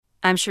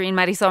I'm Shireen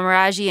Marisol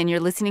Meraji, and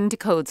you're listening to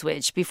Code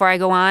Switch. Before I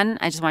go on,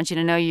 I just want you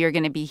to know you're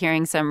going to be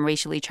hearing some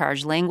racially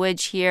charged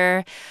language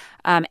here.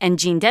 And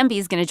Gene Demby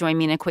is going to join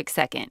me in a quick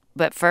second.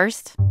 But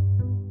first...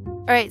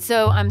 All right,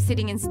 so I'm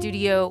sitting in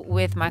studio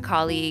with my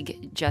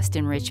colleague,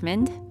 Justin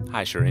Richmond.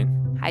 Hi,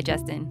 Shireen. Hi,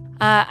 Justin.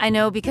 I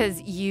know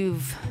because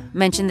you've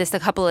mentioned this a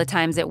couple of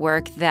times at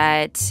work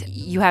that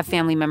you have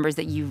family members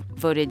that you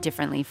voted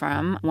differently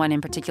from. One in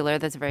particular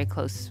that's very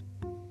close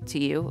to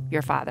you,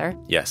 your father.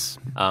 Yes.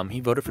 He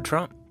voted for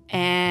Trump.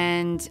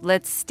 And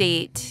let's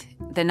state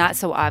the not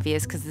so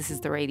obvious, because this is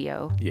the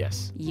radio.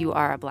 Yes. You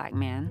are a black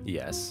man.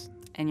 Yes.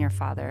 And your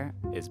father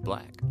is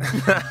black.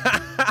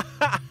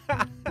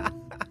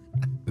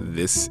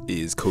 This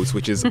is Code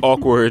Switch's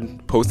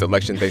awkward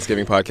post-election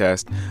Thanksgiving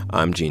podcast.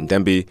 I'm Gene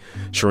Demby.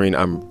 Shireen,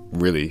 I'm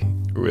really,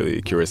 really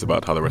curious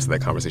about how the rest of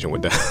that conversation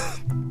went down.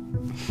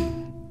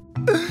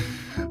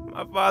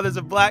 My father's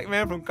a black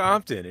man from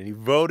Compton, and he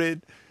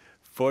voted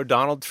for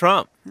Donald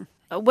Trump.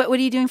 What are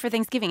you doing for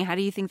Thanksgiving? How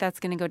do you think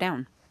that's going to go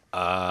down?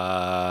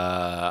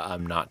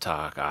 I'm not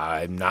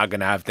going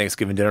to have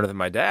Thanksgiving dinner with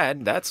my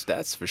dad.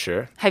 That's for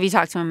sure. Have you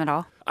talked to him at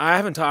all? I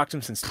haven't talked to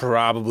him since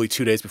probably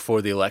 2 days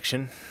before the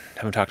election.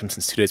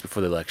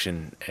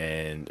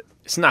 And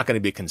it's not going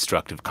to be a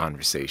constructive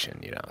conversation,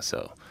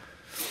 so.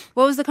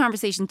 What was the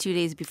conversation 2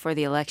 days before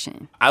the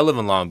election? I live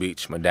in Long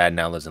Beach. My dad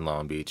now lives in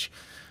Long Beach.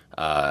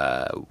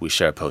 We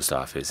share a post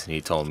office, and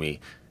he told me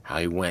how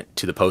he went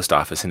to the post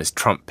office in his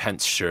Trump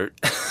Pence shirt.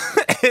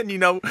 And,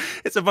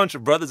 it's a bunch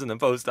of brothers in the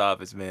post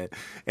office, man.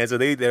 And so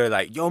they're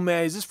like, yo,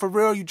 man, is this for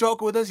real? You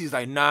joking with us? He's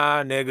like,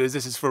 nah, niggas,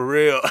 this is for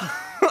real.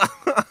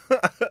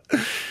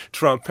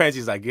 Trump Pence,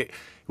 he's like,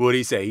 what'd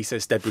he say? He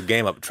said, step your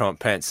game up, Trump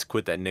Pence,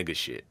 quit that nigga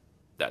shit.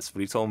 That's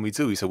what he told me,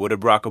 too. He said, what did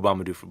Barack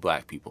Obama do for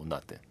black people?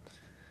 Nothing.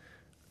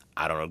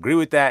 I don't agree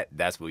with that.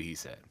 That's what he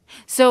said.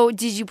 So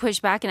did you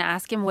push back and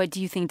ask him, what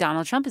do you think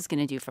Donald Trump is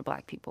going to do for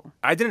black people?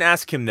 I didn't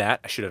ask him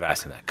that. I should have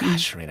asked him that.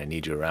 Gosh, Shireen, I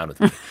need you around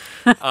with me.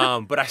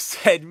 But I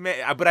said, man,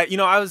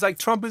 I was like,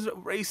 Trump is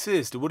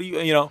racist. What do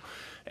you?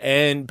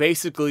 And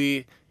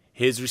basically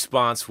his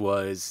response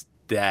was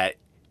that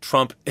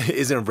Trump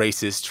isn't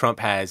racist. Trump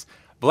has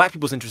black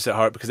people's interests at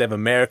heart because they have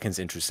Americans'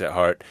 interests at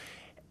heart.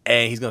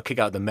 And he's going to kick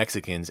out the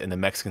Mexicans, and the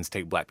Mexicans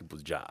take black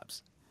people's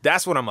jobs.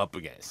 That's what I'm up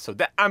against. So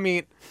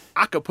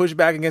I could push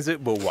back against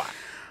it, but why?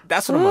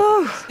 That's what I'm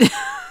up against.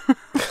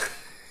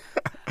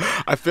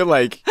 I feel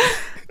like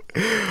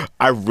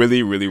I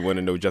really, really want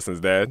to know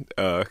Justin's dad,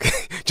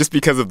 just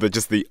because of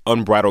the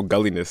unbridled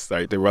gulliness.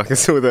 Right, they walk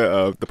into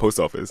the post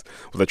office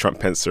with a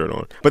Trump Pence shirt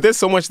on. But there's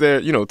so much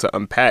there, to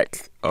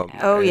unpack.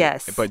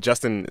 Yes. But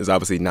Justin is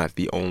obviously not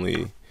the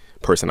only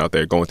person out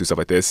there going through stuff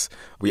like this.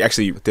 We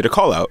actually did a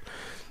call out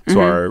to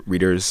our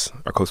readers,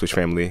 our Code Switch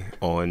family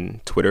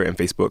on Twitter and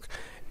Facebook,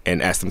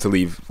 and asked them to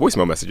leave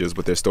voicemail messages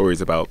with their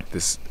stories about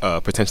this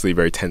potentially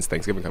very tense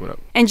Thanksgiving coming up.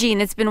 And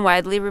Gene, it's been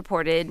widely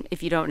reported,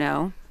 if you don't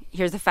know,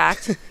 here's a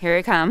fact, here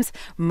it comes,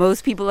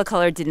 most people of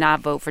color did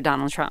not vote for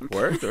Donald Trump.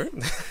 Word?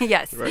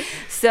 Yes. Right.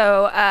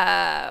 So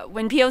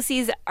when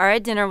POCs are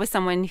at dinner with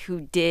someone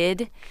who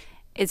did,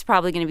 it's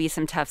probably going to be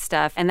some tough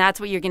stuff. And that's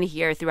what you're going to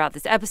hear throughout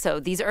this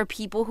episode. These are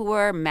people who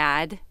are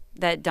mad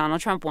that Donald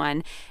Trump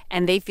won,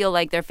 and they feel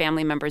like their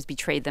family members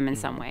betrayed them in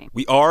some way.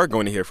 We are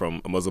going to hear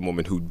from a Muslim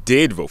woman who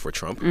did vote for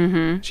Trump.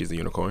 She's a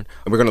unicorn.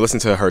 And we're going to listen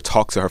to her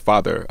talk to her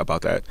father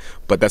about that,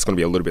 but that's going to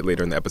be a little bit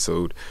later in the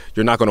episode.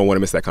 You're not going to want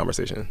to miss that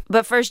conversation.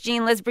 But first,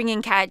 Gene, let's bring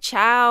in Kat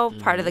Chow,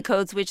 part of the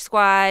Code Switch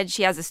squad.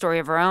 She has a story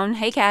of her own.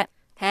 Hey, Kat.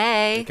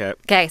 Hey. Hey, Kat.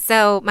 Okay,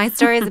 so my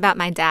story is about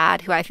my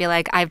dad, who I feel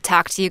like I've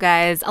talked to you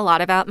guys a lot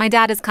about. My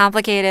dad is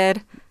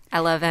complicated. I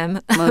love him.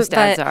 Most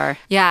dads are.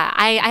 Yeah,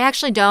 I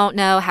actually don't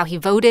know how he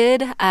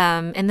voted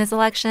in this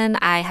election.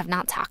 I have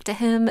not talked to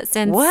him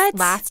since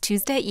last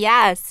Tuesday.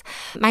 Yes.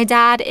 My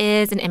dad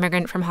is an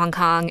immigrant from Hong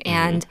Kong,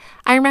 and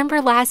I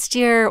remember last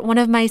year one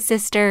of my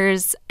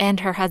sisters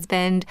and her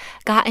husband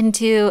got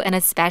into an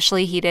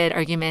especially heated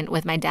argument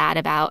with my dad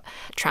about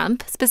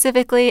Trump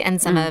specifically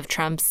and some of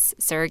Trump's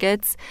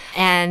surrogates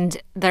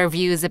and their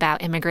views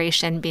about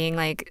immigration being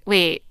like,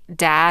 wait,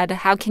 Dad,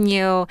 how can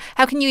you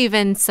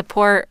even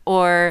support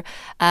or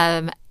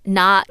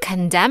not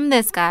condemn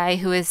this guy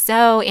who is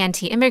so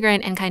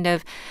anti-immigrant and kind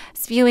of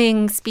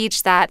spewing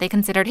speech that they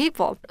considered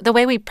hateful? The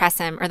way we press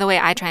him, or the way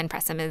I try and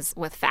press him, is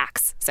with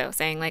facts. So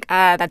saying like,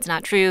 that's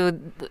not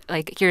true,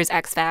 like here's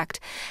X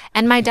fact.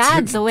 And my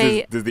dad, the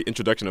way... Does the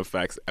introduction of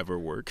facts ever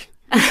work?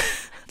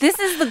 This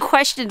is the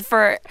question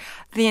for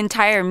the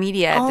entire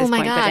media at this point. Oh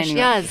my gosh, anyway.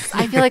 yes.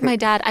 I feel like my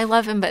dad, I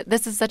love him, but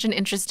this is such an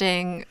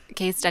interesting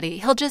case study.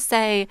 He'll just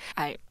say,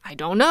 I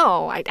don't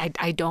know.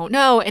 I don't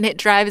know. And it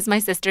drives my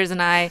sisters and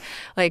I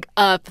like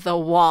up the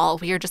wall.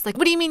 We are just like,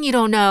 what do you mean you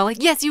don't know?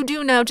 Like, yes, you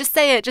do know. Just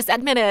say it. Just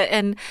admit it.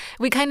 And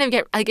we kind of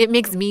get like, it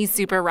makes me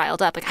super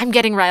riled up. Like, I'm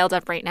getting riled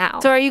up right now.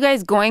 So are you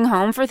guys going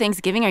home for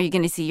Thanksgiving? Are you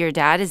going to see your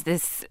dad? Is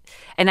this,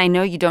 and I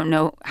know you don't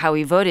know how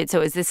he voted.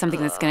 So is this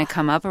something that's going to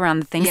come up around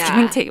the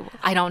Thanksgiving table?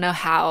 I don't know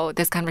how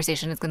this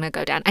conversation is going to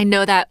go down. I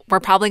know that we're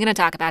probably going to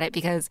talk about it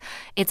because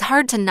it's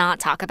hard to not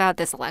talk about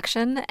this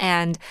election.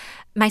 And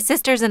My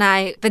sisters and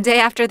I, the day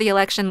after the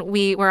election,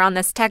 we were on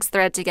this text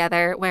thread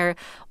together where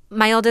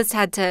my oldest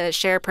had to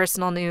share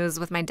personal news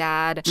with my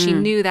dad. She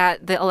knew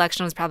that the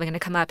election was probably going to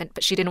come up,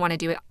 but she didn't want to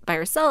do it by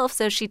herself.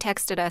 So she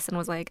texted us and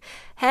was like,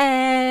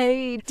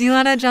 hey, do you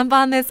want to jump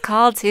on this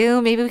call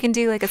too? Maybe we can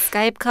do like a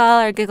Skype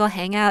call or Google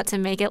Hangout to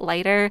make it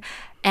lighter.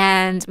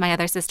 And my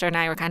other sister and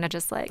I were kind of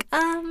just like,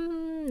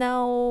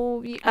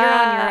 no, you're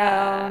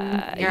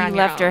on your own. You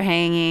left her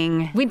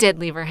hanging. We did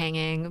leave her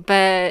hanging,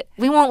 but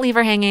we won't leave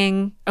her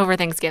hanging over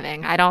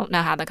Thanksgiving. I don't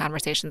know how the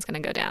conversation's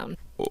going to go down.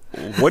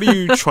 What are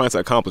you trying to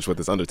accomplish with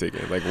this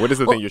undertaking? Like, what is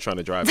the thing you're trying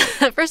to drive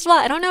at? First of all,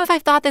 I don't know if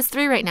I've thought this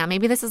through right now.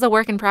 Maybe this is a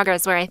work in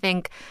progress where I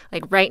think,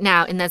 like, right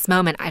now in this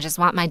moment, I just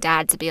want my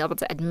dad to be able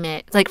to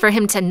admit, like, for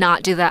him to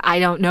not do the I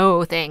don't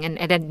know thing and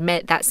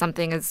admit that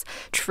something is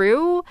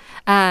true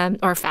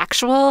or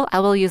factual. I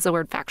will use the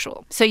word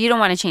factual. So you don't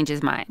want to change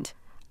his mind?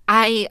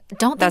 I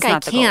don't think I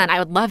can. I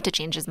would love to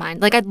change his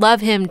mind. Like, I'd love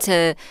him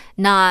to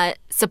not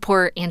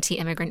support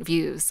anti-immigrant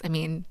views. I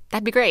mean,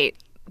 that'd be great.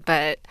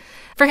 But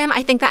for him,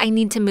 I think that I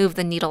need to move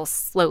the needle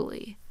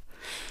slowly.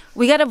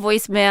 We got a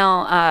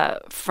voicemail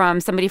from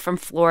somebody from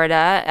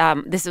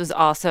Florida. This was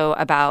also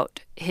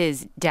about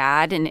his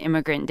dad, an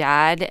immigrant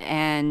dad,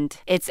 and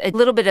it's a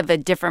little bit of a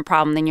different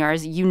problem than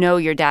yours. You know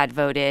your dad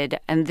voted,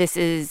 and this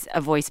is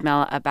a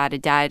voicemail about a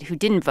dad who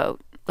didn't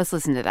vote. Let's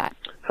listen to that.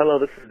 Hello,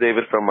 this is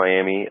David from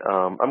Miami.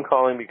 I'm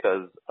calling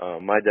because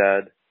my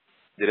dad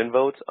didn't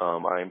vote.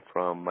 I'm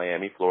from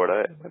Miami,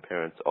 Florida, and my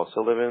parents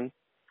also live in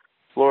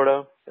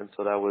Florida, and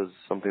so that was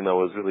something that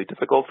was really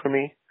difficult for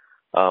me,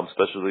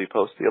 especially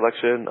post the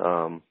election.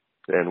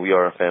 And we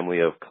are a family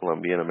of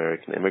Colombian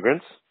American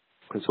immigrants,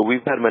 and so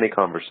we've had many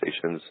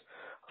conversations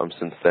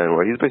since then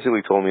where he's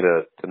basically told me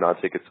to not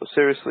take it so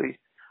seriously,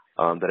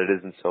 that it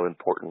isn't so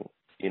important.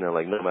 You know,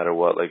 like no matter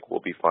what, like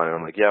we'll be fine. And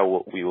I'm like, yeah,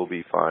 we will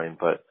be fine.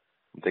 But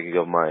I'm thinking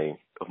of my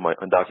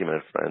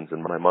undocumented friends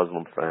and my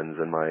Muslim friends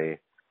and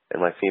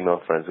my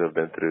female friends who have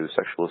been through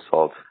sexual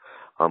assault,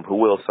 who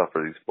will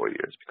suffer these 4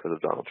 years because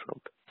of Donald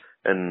Trump,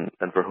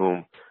 and for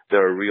whom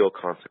there are real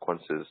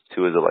consequences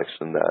to his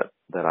election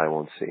that I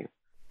won't see.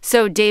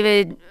 So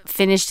David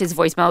finished his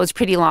voicemail, it was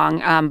pretty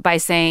long, by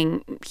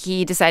saying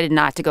he decided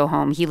not to go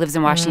home. He lives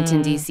in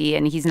Washington, D.C.,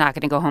 and he's not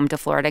going to go home to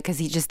Florida because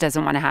he just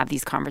doesn't want to have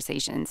these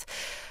conversations.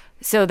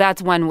 So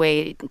that's one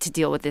way to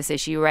deal with this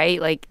issue, right?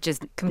 Like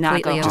just completely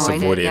not go home. Just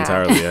avoid it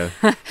entirely,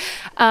 yeah.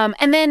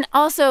 And then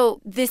also,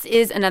 this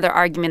is another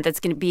argument that's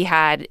going to be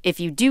had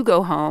if you do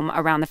go home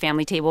around the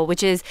family table,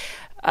 which is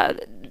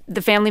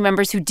the family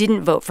members who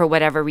didn't vote for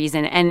whatever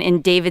reason. And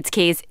in David's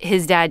case,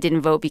 his dad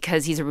didn't vote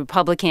because he's a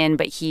Republican,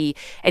 but he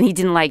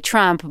didn't like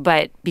Trump,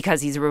 but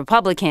because he's a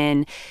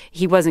Republican,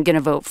 he wasn't going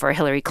to vote for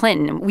Hillary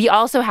Clinton. We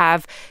also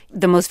have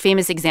the most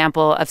famous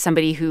example of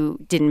somebody who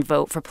didn't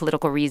vote for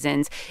political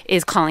reasons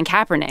is Colin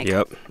Kaepernick.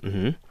 Yep.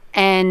 Mm-hmm.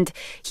 And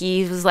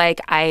he was like,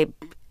 I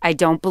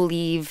don't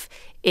believe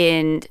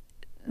in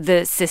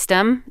the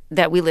system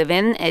that we live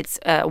in. It's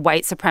a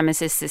white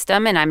supremacist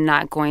system, and I'm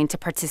not going to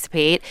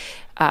participate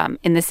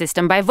in the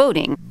system by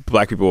voting.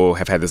 Black people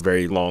have had this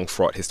very long,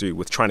 fraught history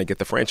with trying to get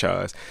the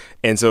franchise.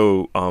 And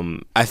so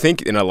I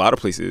think in a lot of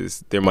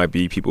places, there might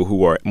be people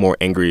who are more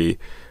angry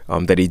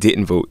that he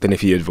didn't vote than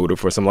if he had voted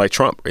for someone like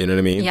Trump. You know what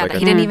I mean? Yeah, like, but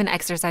he didn't even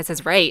exercise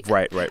his right.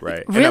 Right.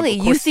 Really?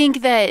 You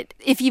think that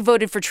if he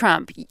voted for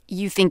Trump,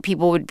 you think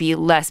people would be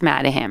less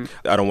mad at him?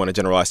 I don't want to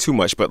generalize too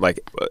much, but like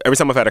every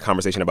time I've had a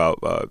conversation about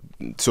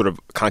sort of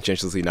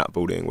conscientiously not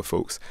voting with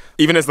folks,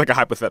 even as like a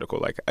hypothetical,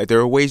 like there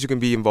are ways you can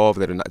be involved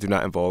that do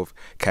not involve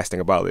casting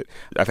a ballot.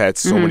 I've had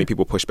so many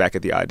people push back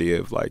at the idea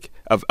of like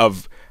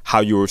of how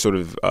you were sort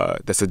of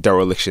that's a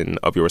dereliction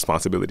of your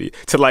responsibility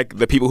to like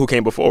the people who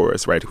came before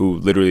us, right? Who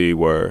literally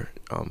were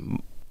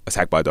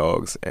attacked by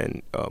dogs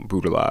and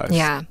brutalized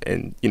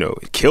and, you know,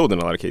 killed in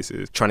a lot of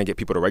cases, trying to get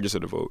people to register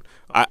to vote.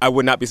 I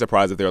would not be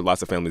surprised if there are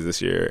lots of families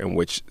this year in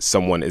which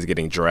someone is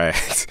getting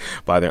dragged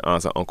by their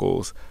aunts and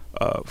uncles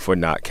for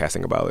not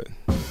casting a ballot.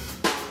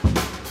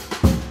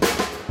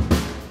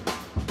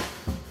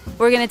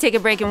 We're going to take a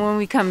break, and when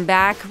we come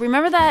back,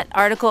 remember that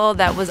article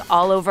that was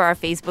all over our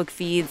Facebook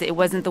feeds? It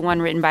wasn't the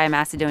one written by a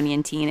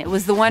Macedonian teen. It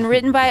was the one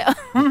written by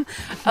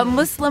a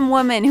Muslim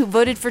woman who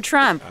voted for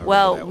Trump.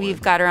 Well,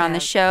 we've got her on the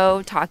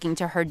show talking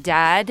to her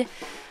dad,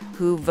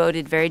 who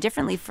voted very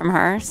differently from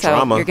her. So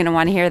Drama. You're going to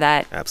want to hear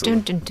that.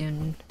 Absolutely. Dun, dun,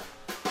 dun.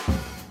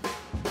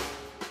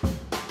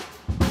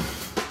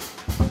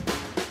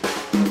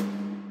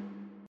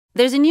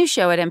 There's a new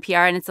show at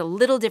NPR, and it's a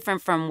little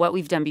different from what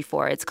we've done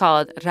before. It's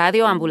called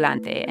Radio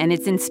Ambulante, and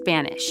it's in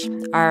Spanish,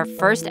 our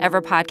first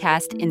ever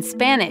podcast in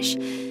Spanish.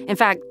 In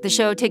fact, the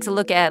show takes a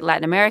look at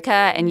Latin America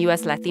and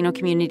U.S. Latino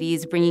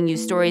communities, bringing you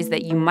stories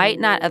that you might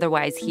not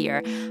otherwise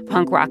hear.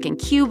 Punk rock in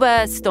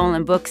Cuba,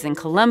 stolen books in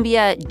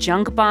Colombia,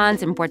 junk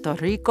bonds in Puerto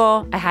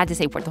Rico. I had to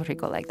say Puerto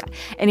Rico like that.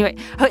 Anyway,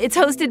 it's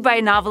hosted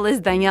by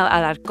novelist Daniel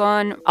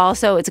Alarcón.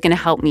 Also, it's going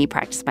to help me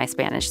practice my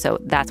Spanish, so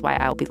that's why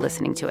I'll be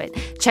listening to it.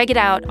 Check it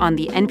out on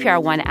the NPR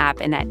One app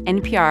and at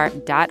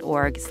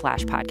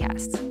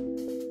npr.org/podcasts.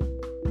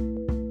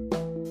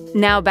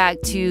 Now back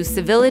to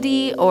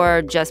civility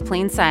or just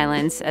plain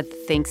silence at the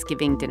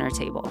Thanksgiving dinner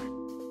table.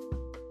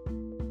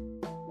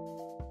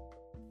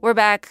 We're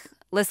back.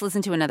 Let's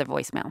listen to another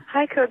voicemail.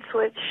 Hi, Code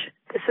Switch.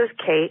 This is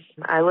Kate.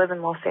 I live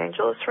in Los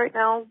Angeles right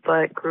now,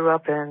 but grew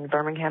up in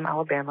Birmingham,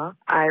 Alabama.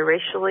 I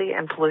racially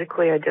and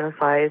politically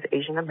identify as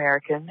Asian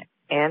American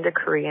and a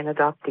Korean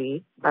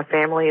adoptee. My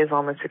family is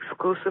almost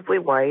exclusively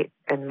white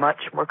and much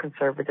more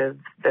conservative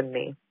than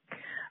me.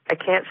 I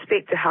can't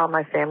speak to how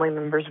my family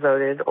members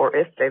voted or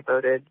if they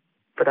voted,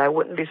 but I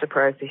wouldn't be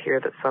surprised to hear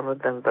that some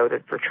of them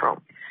voted for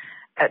Trump.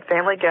 At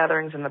family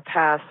gatherings in the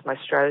past, my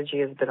strategy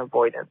has been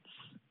avoidance.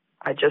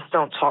 I just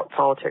don't talk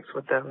politics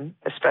with them,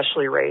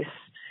 especially race,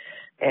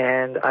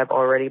 and I've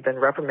already been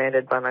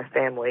reprimanded by my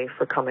family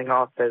for coming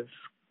off as,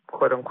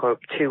 quote-unquote,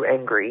 too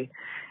angry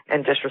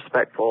and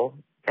disrespectful,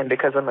 and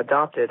because I'm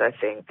adopted, I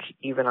think,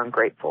 even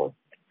ungrateful.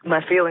 My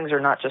feelings are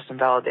not just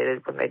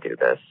invalidated when they do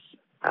this.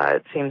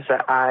 It seems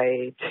that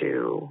I,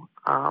 too,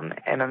 am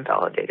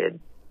invalidated.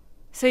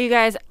 So you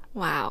guys,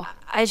 wow.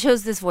 I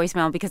chose this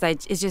voicemail because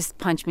it just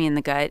punched me in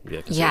the gut.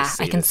 Yeah,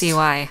 I can see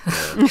why.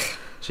 Yeah.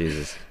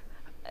 Jesus.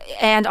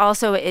 And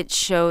also it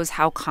shows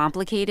how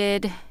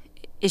complicated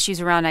issues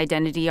around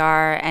identity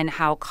are and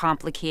how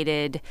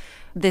complicated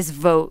this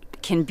vote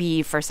can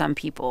be for some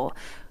people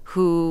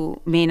who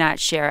may not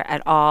share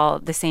at all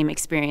the same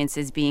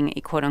experiences being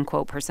a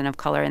quote-unquote person of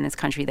color in this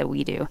country that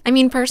we do. I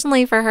mean,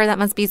 personally, for her, that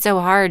must be so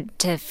hard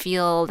to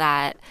feel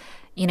that,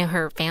 you know,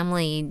 her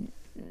family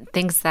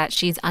thinks that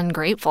she's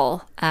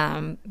ungrateful.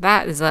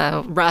 That is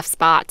a rough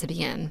spot to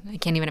be in. I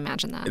can't even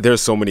imagine that.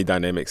 There's so many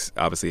dynamics,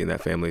 obviously, in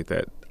that family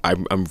that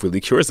I'm really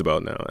curious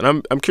about now.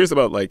 And I'm curious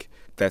about, like,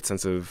 that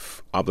sense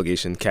of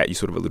obligation. Kat, you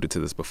sort of alluded to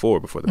this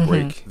before the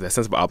break. That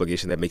sense of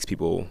obligation that makes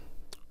people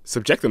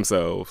subject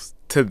themselves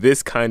to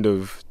this kind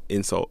of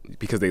insult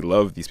because they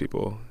love these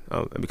people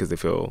and because they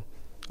feel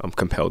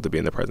compelled to be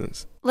in their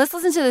presence. Let's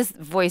listen to this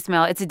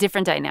voicemail. It's a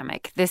different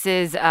dynamic. This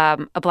is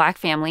a Black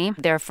family.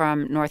 They're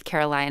from North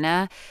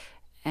Carolina.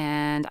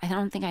 And I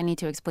don't think I need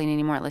to explain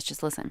anymore. Let's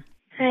just listen.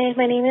 Hi,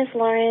 my name is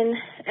Lauren,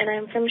 and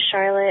I'm from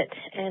Charlotte,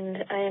 and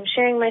I am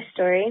sharing my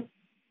story.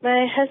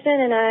 My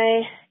husband and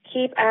I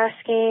keep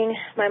asking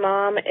my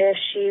mom if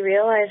she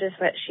realizes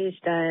what she's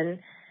done,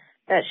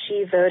 that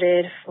she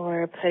voted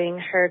for putting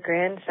her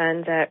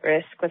grandsons at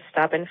risk with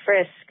stop and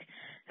frisk,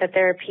 that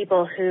there are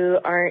people who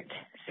aren't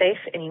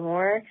safe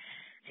anymore.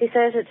 She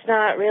says it's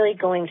not really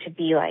going to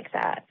be like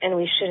that, and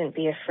we shouldn't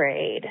be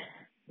afraid.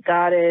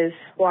 God is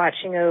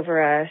watching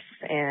over us,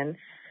 and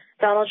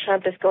Donald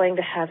Trump is going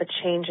to have a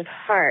change of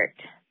heart.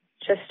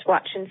 Just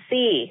watch and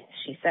see,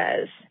 she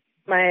says.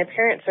 My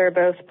parents are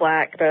both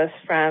Black, both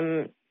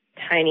from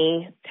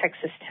tiny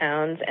Texas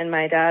towns, and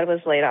my dad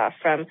was laid off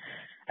from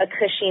a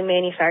cushy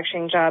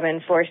manufacturing job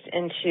and forced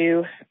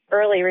into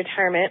early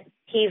retirement.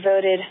 He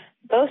voted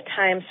both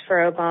times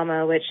for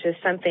Obama, which is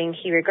something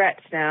he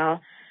regrets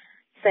now,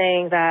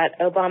 saying that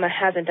Obama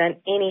hasn't done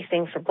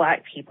anything for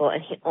Black people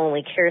and he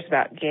only cares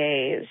about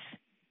gays.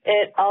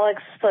 It all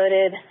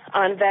exploded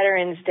on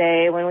Veterans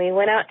Day when we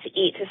went out to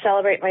eat to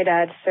celebrate my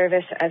dad's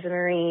service as a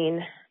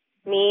Marine.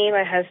 Me,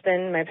 my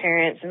husband, my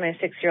parents, and my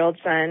 6-year-old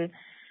son.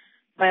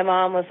 My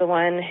mom was the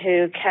one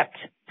who kept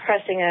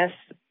pressing us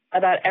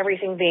about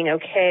everything being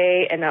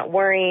okay and not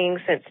worrying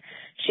since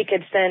she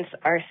could sense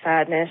our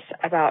sadness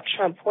about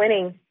Trump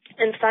winning.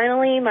 And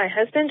finally, my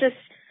husband just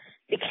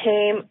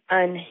became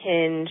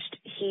unhinged.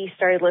 He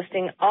started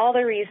listing all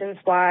the reasons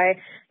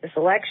why this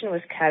election was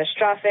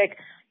catastrophic,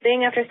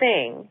 thing after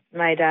thing.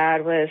 My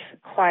dad was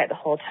quiet the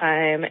whole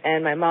time,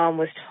 and my mom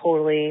was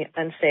totally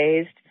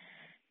unfazed.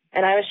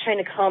 And I was trying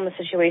to calm the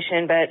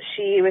situation, but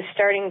she was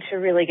starting to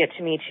really get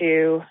to me,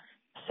 too.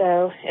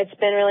 So it's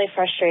been really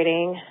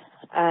frustrating.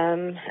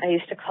 I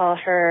used to call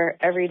her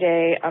every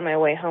day on my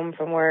way home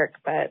from work,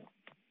 but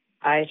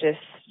I just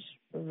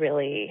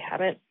really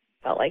haven't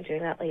felt like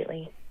doing that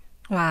lately.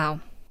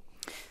 Wow.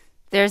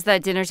 There's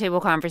that dinner table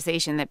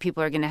conversation that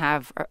people are going to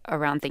have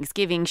around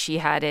Thanksgiving. She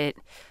had it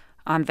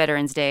on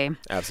Veterans Day.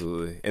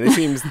 Absolutely. And it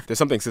seems there's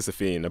something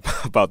Sisyphean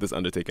about this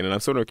undertaking. And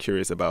I'm sort of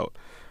curious about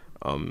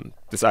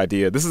this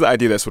idea. This is the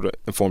idea that sort of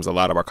informs a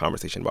lot of our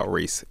conversation about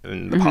race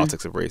and the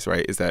politics of race,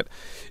 right? Is that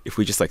if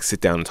we just like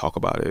sit down and talk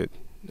about it,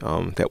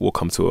 that we'll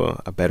come to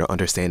a better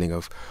understanding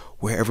of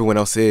where everyone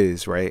else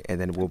is, right?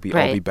 And then we'll be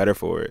all be better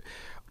for it.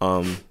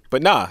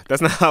 But nah,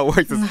 that's not how it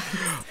works.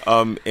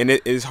 And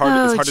it is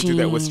hard. It's hard to do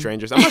that with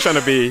strangers. I'm not trying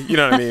to be, you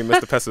know what I mean,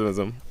 Mr.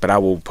 Pessimism. But I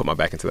will put my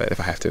back into that if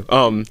I have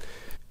to.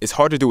 It's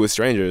hard to do with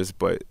strangers,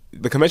 but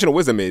the conventional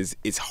wisdom is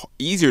it's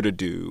easier to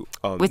do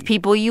with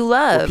people you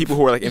love, with people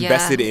who are like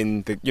invested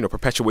in the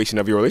perpetuation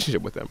of your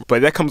relationship with them.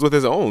 But that comes with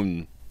its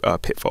own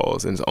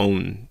pitfalls and its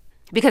own.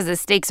 Because the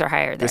stakes are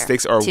higher there. The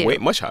stakes are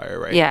much higher,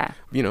 right? Yeah.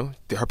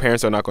 Her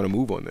parents are not going to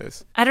move on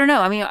this. I don't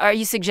know. I mean, are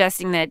you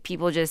suggesting that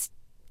people just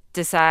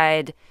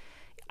decide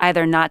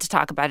either not to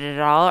talk about it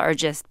at all or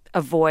just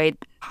avoid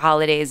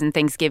holidays and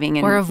Thanksgiving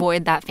or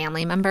avoid that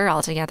family member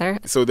altogether?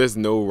 So there's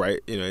no right,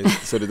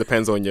 so it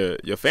depends on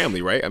your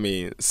family, right? I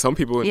mean, some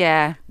people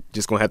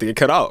just going to have to get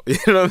cut out. You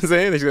know what I'm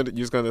saying? You're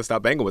just going to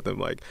stop banging with them.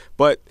 Like,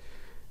 but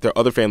there are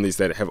other families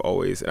that have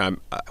always, and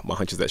my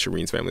hunch is that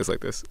Shireen's family is like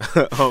this.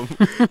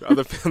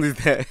 Other families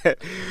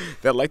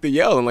that like to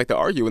yell and like to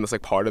argue, and it's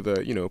like part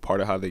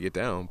of how they get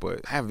down. But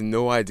I have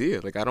no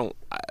idea. Like,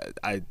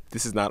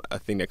 this is not a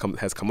thing that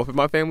has come up in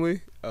my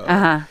family.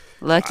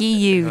 Lucky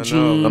you,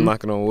 Gene. I'm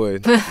knocking on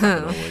wood.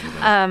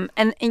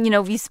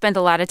 And we spent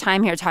a lot of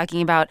time here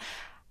talking about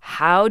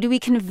how do we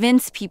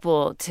convince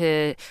people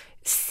to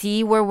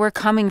see where we're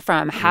coming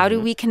from? How do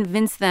we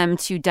convince them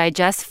to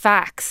digest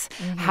facts?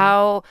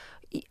 How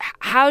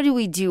do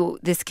we do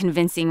this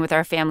convincing with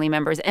our family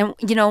members? And,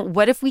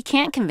 what if we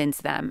can't convince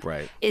them?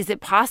 Right. Is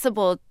it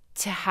possible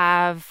to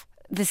have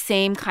the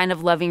same kind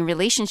of loving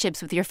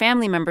relationships with your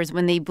family members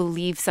when they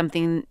believe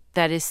something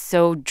that is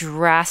so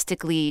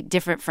drastically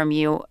different from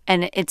you?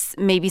 And it's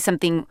maybe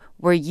something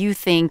where you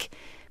think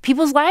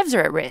people's lives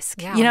are at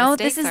risk. Yeah,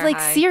 this is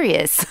high.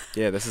 Serious.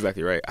 Yeah, that's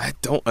exactly right. I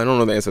don't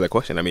know the answer to that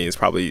question. I mean, it's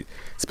probably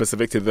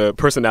specific to the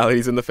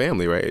personalities in the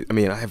family, right? I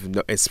mean,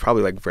 it's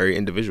probably like very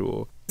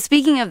individual.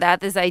 Speaking of that,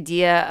 this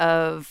idea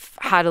of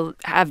how to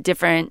have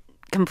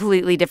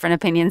completely different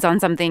opinions on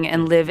something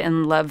and live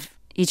and love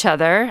each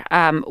other.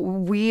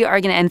 We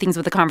are going to end things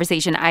with a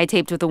conversation I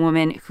taped with a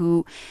woman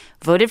who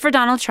voted for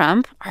Donald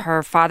Trump.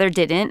 Her father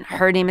didn't.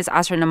 Her name is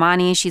Asra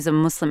Nomani. She's a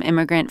Muslim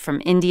immigrant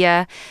from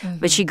India,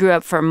 but she grew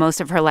up for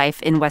most of her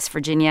life in West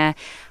Virginia.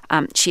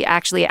 She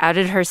actually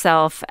outed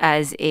herself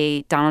as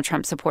a Donald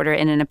Trump supporter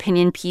in an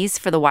opinion piece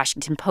for the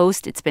Washington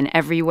Post. It's been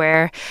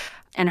everywhere.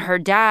 And her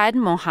dad,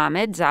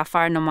 Mohammed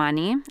Zafar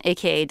Nomani,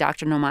 a.k.a.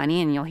 Dr.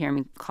 Nomani, and you'll hear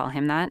me call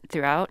him that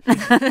throughout.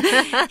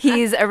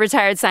 He's a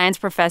retired science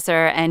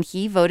professor, and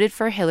he voted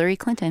for Hillary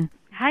Clinton.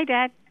 Hi,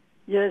 Dad.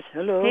 Yes,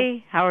 hello.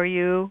 Hey, how are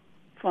you?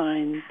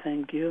 Fine,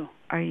 thank you.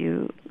 Are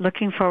you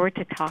looking forward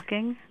to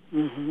talking?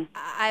 Mm-hmm.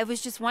 I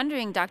was just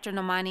wondering, Dr.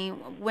 Nomani,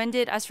 when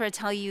did Asra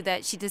tell you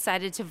that she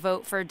decided to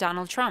vote for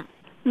Donald Trump?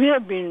 We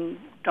have been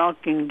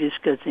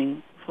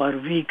discussing for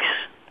weeks.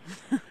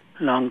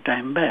 Long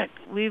time back.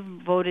 We've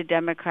voted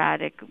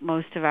Democratic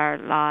most of our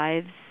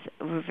lives.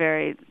 We're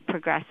very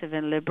progressive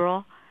and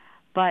liberal.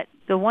 But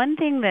the one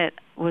thing that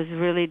was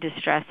really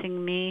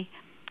distressing me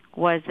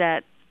was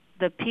that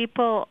the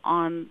people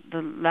on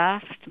the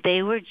left,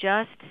 they were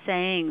just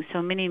saying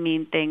so many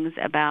mean things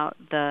about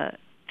the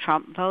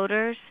Trump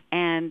voters.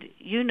 And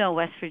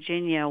West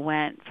Virginia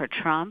went for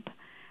Trump.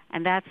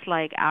 And that's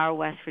like our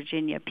West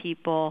Virginia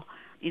people.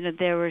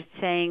 They were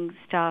saying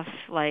stuff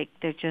like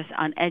they're just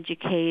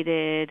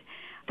uneducated,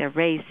 they're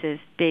racist,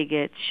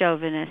 bigots,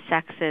 chauvinist,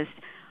 sexist.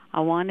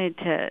 I wanted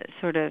to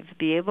sort of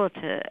be able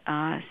to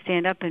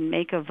stand up and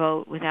make a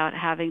vote without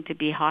having to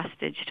be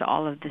hostage to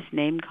all of this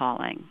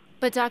name-calling.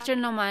 But Dr.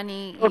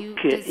 Nomani, you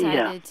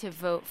decided to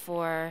vote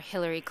for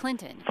Hillary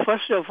Clinton.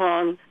 First of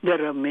all,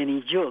 there are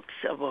many jokes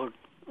about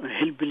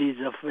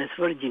hillbillies of West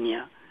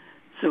Virginia,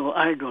 so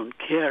I don't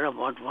care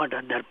about what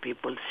other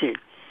people say.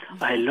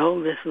 I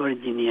love West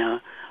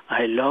Virginia.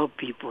 I love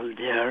people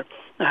there.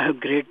 I have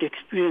great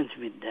experience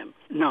with them.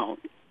 Now,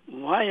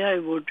 why I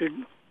voted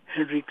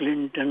Hillary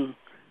Clinton,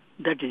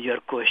 that is your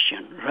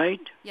question,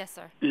 right? Yes,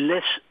 sir.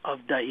 Less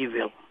of the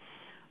evil.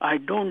 I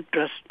don't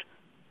trust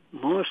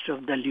most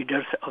of the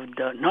leaders of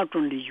not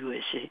only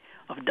USA,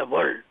 of the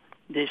world.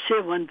 They say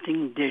one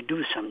thing, they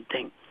do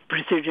something.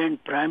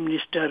 President, prime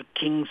minister,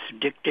 kings,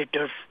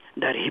 dictators,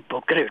 they're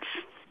hypocrites.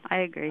 I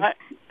agree.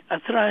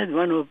 Asra has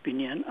one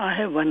opinion. I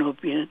have one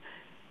opinion.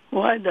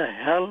 Why the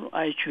hell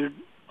I should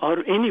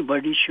or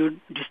anybody should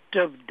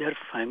disturb their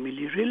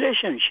family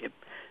relationship?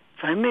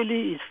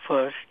 Family is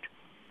first,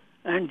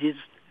 and these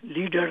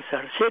leaders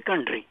are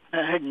secondary.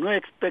 I had no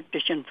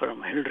expectation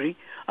from Hillary.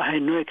 I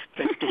had no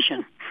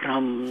expectation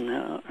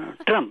from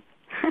Trump.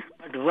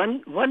 But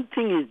one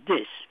thing is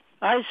this.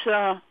 I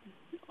saw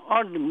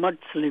all the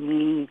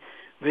mudslinging,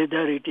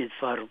 whether it is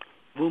for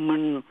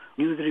women,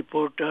 news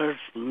reporters,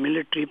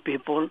 military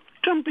people,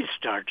 Trump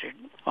started,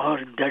 or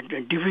that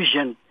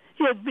division.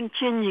 He has been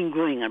changing,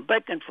 going on,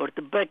 back and forth.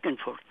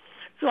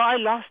 So I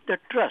lost the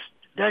trust.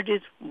 That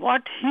is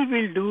what he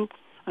will do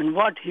and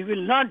what he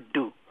will not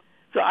do.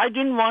 So I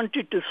didn't want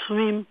it to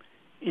swim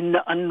in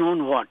the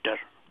unknown water.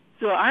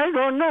 So I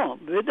don't know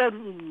whether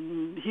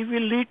he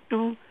will lead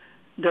to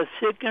the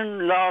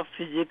second law of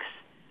physics,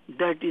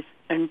 that is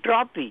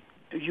entropy.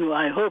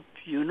 I hope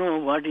you know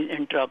what is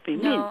entropy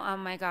means. No, oh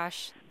my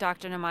gosh,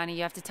 Dr. Nomani,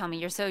 you have to tell me.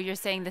 You're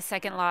saying the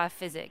second law of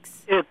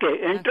physics. Okay,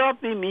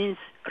 entropy means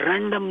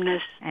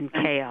randomness and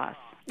chaos.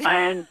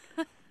 And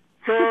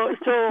so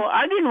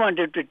I didn't want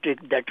to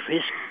take that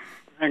risk,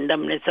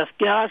 randomness of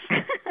chaos.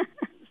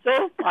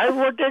 So I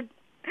voted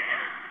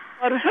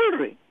for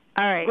Hillary.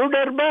 All right. Good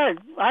or bad,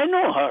 I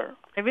know her.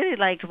 I really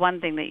liked one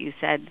thing that you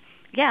said.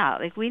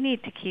 Yeah, we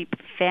need to keep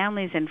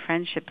families and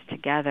friendships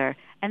together.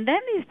 And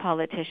then these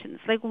politicians,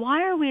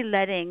 why are we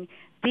letting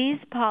these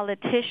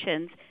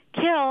politicians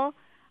kill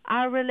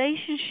our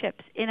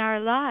relationships in our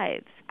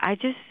lives?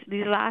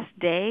 These last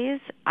days,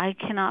 I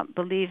cannot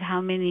believe how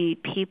many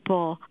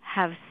people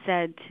have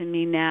said to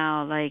me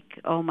now,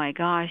 oh my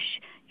gosh,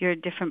 you're a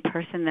different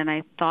person than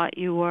I thought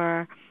you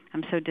were.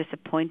 I'm so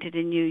disappointed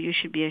in you. You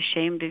should be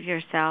ashamed of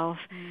yourself.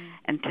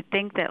 And to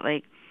think that,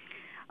 like,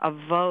 a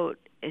vote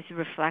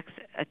reflects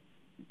a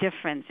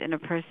difference in a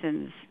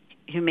person's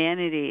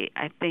humanity,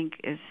 I think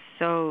is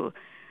so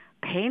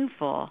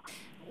painful.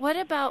 What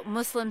about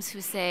Muslims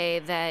who say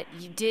that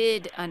you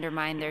did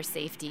undermine their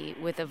safety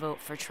with a vote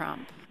for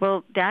Trump?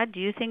 Well, Dad, do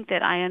you think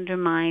that I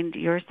undermined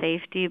your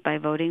safety by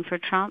voting for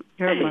Trump?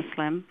 You're a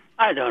Muslim.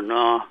 I don't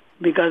know,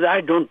 because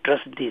I don't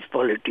trust these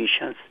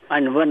politicians.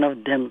 And one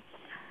of them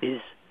is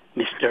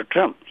Mr.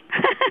 Trump.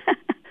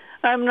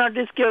 I'm not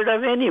scared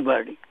of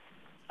anybody.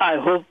 I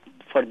hope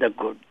for the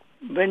good.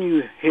 When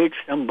you hate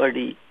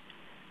somebody,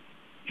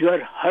 you are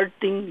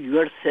hurting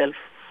yourself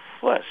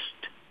first.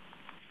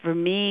 For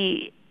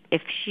me,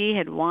 if she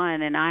had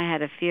won and I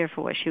had a fear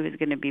for what she was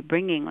going to be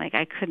bringing, like,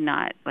 I could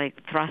not,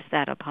 like, thrust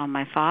that upon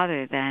my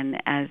father then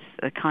as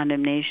a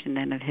condemnation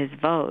then of his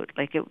vote.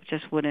 Like, it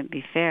just wouldn't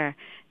be fair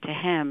to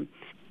him.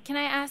 Can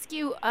I ask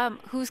you,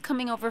 who's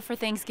coming over for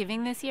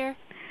Thanksgiving this year?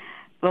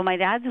 Well, my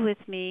dad's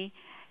with me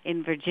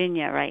in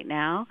Virginia right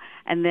now,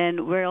 and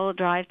then we'll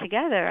drive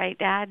together, right,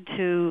 Dad,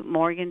 to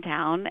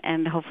Morgantown,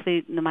 and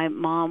hopefully my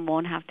mom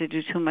won't have to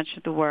do too much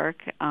of the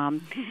work.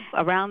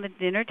 Around the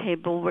dinner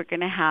table, we're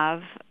going to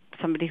have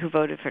somebody who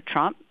voted for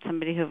Trump,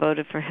 somebody who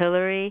voted for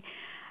Hillary,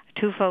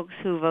 2 folks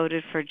who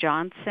voted for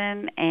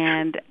Johnson,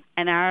 and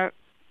our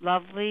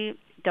lovely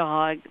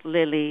dog,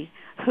 Lily,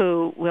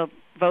 who will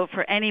vote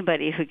for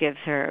anybody who gives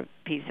her a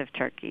piece of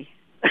turkey.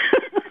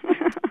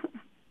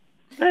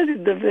 That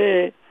is the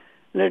way.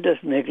 Let us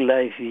make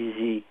life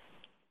easy.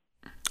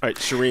 All right,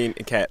 Shireen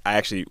and Kat, I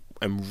actually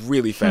am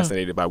really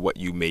fascinated by what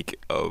you make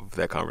of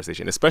that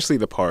conversation, especially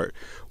the part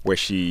where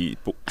she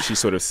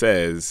sort of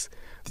says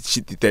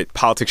that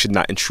politics should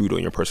not intrude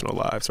on your personal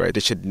lives, right?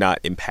 That should not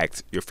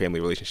impact your family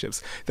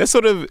relationships. That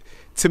sort of,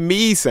 to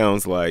me,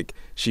 sounds like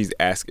she's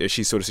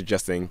sort of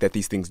suggesting that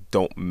these things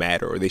don't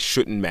matter or they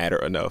shouldn't matter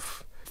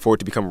enough for it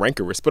to become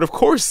rancorous. But of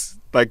course,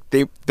 like,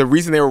 the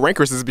reason they were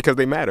rancorous is because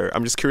they matter.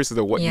 I'm just curious as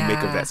to what you make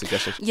of that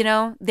suggestion. You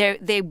know,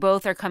 they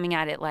both are coming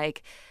at it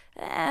like,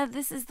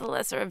 this is the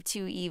lesser of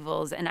two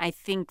evils. And I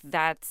think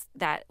that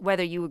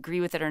whether you agree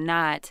with it or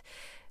not,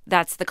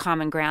 that's the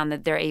common ground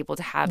that they're able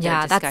to have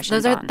their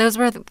discussions on. Those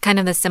were kind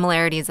of the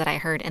similarities that I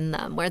heard in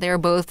them, where they were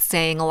both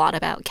saying a lot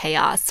about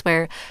chaos,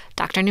 where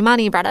Dr.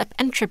 Numani brought up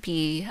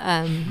entropy,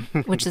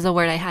 which is a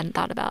word I hadn't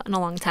thought about in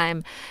a long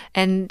time.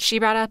 And she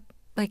brought up,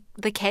 like,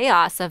 the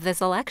chaos of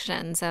this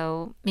election.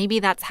 So maybe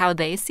that's how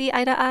they see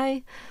eye to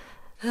eye.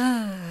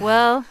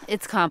 Well,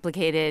 it's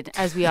complicated,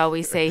 as we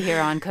always say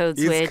here on Code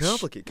Switch. It's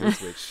complicated, Code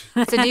Switch.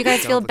 So do you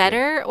guys feel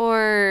better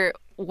or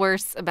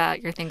worse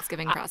about your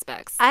Thanksgiving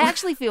prospects? I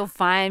actually feel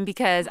fine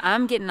because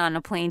I'm getting on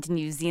a plane to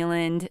New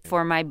Zealand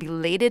for my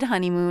belated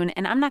honeymoon,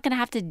 and I'm not going to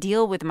have to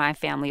deal with my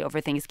family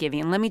over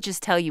Thanksgiving. And let me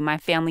just tell you, my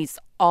family's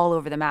all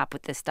over the map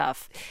with this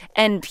stuff.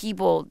 And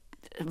people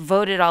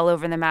voted all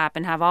over the map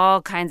and have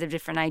all kinds of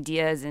different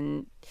ideas,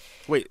 and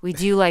we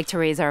do like to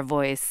raise our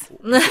voice.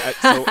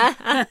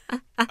 I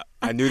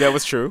knew that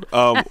was true.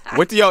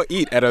 What do y'all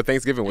eat at a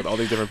Thanksgiving with all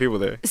these different people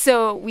there?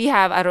 So we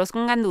have arroz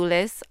con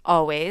gandules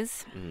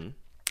always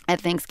at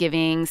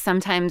Thanksgiving.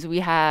 Sometimes we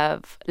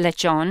have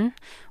lechon,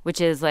 which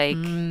is like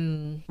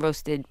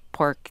roasted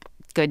pork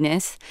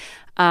goodness,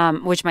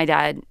 which my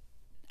dad...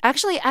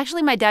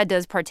 Actually, my dad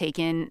does partake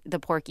in the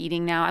pork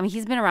eating now. I mean,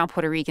 he's been around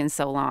Puerto Ricans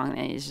so long,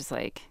 and he's just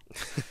like,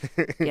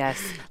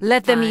 yes,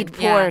 let them eat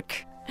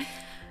pork. Yeah.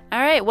 All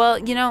right, well,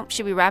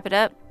 should we wrap it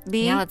up,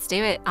 B? Yeah, let's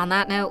do it. On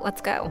that note,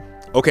 let's go.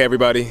 Okay,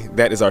 everybody,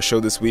 that is our show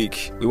this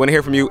week. We want to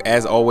hear from you.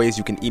 As always,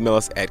 you can email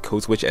us at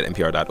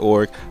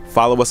codeswitch@npr.org.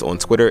 Follow us on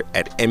Twitter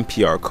at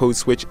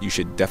 @NPRCodeSwitch. You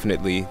should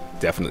definitely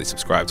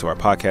subscribe to our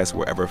podcast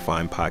wherever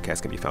fine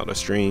podcasts can be found or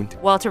streamed.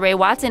 Walter Ray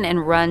Watson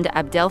and Rund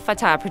Abdel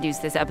Fattah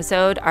produced this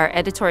episode. Our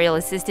editorial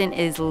assistant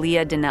is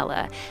Leah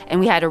Dinella. And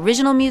we had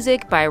original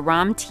music by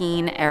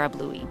Ramteen Arab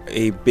Louie.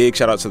 A big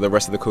shout out to the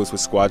rest of the Code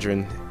Switch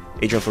squadron.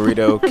 Adrian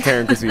Florido,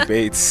 Karen Grisby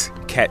Bates,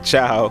 Kat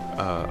Chow.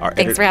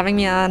 Thanks for having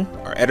me on.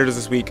 Our editors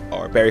this week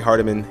are Barry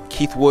Hardiman,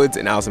 Keith Woods,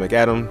 and Allison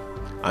McAdam.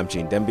 I'm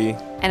Gene Demby.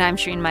 And I'm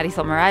Shireen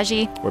Marisol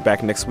Meraji. We're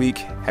back next week.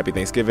 Happy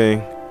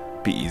Thanksgiving.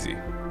 Be easy.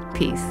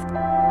 Peace.